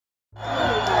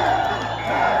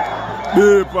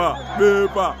Bepa,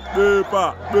 bepa,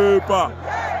 bepa, bepa.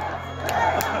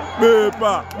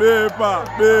 Bepa, bepa,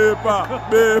 bepa,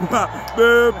 bepa,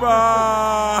 bepa.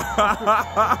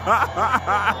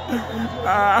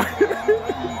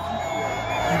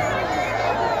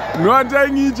 No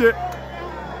anjayingiche.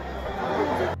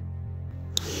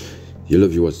 Hello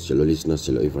viewers, hello listeners,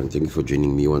 hello everyone. Thank you for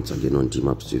joining me once again on Team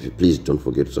Ups TV. Please don't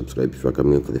forget to subscribe if you are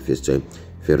coming in for the first time.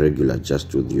 If you're regular, just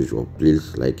do the usual.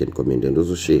 Please like and comment and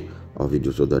also share our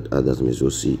video so that others may also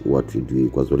see what we do.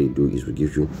 Because what we do is we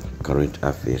give you current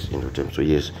affairs in time. So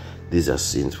yes, these are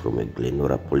scenes from a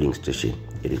Glenora polling station.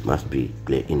 It must be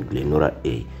in Glenora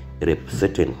A, at a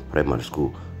certain primary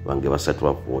school. Wangeva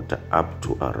Satwa water up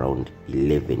to around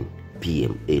 11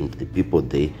 p.m. and the people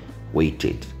there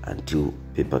waited until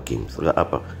paper came. So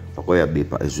apa pakoya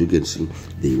bepa, as you can see,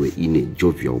 they were in a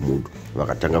jovial mood.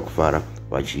 Wakatanga kufara,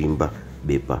 wachimba,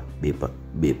 bepa, bepa,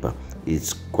 bepa.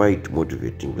 It's quite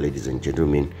motivating, ladies and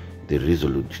gentlemen. The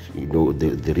resolute,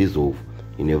 the resolve.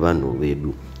 You never know where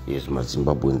do. Yes,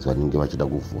 Zimbabweans are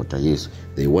vota. Yes,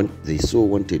 they so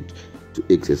wanted to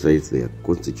exercise their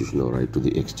constitutional right to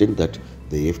the extent that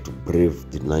they have to brave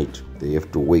the night. They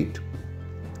have to wait.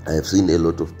 I have seen a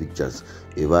lot of pictures.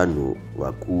 Evanu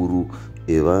wakuru,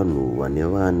 evanu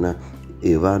wanevana,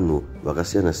 evanu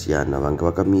vakasiyana siyana,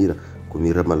 vanga vakamira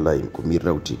kumira maline,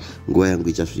 kumira uti nguva yangu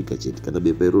ichasvika chete kana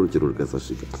bepa iroro chero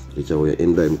rikasasvika richauya.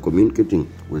 And I'm communicating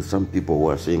with some people who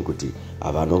are saying kuti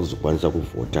havana kuzokwanisa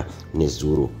kuvhota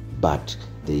nezuro, but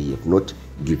they have not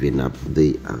given up.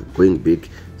 They are going back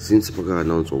since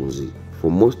paka-announced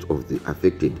for most of the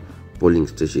affected polling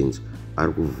stations are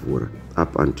kuvhura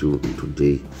up until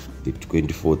today, the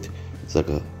 24th. It's like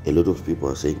a lot of people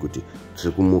are saying kuti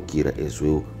tikumukira as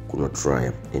well kuno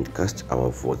try and cast our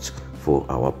votes for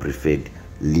our preferred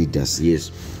leaders.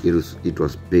 Yes, it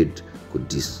was paid, could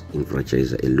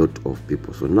disenfranchise a lot of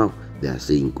people. So now they are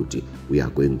saying kuti we are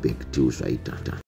going back to Shaita.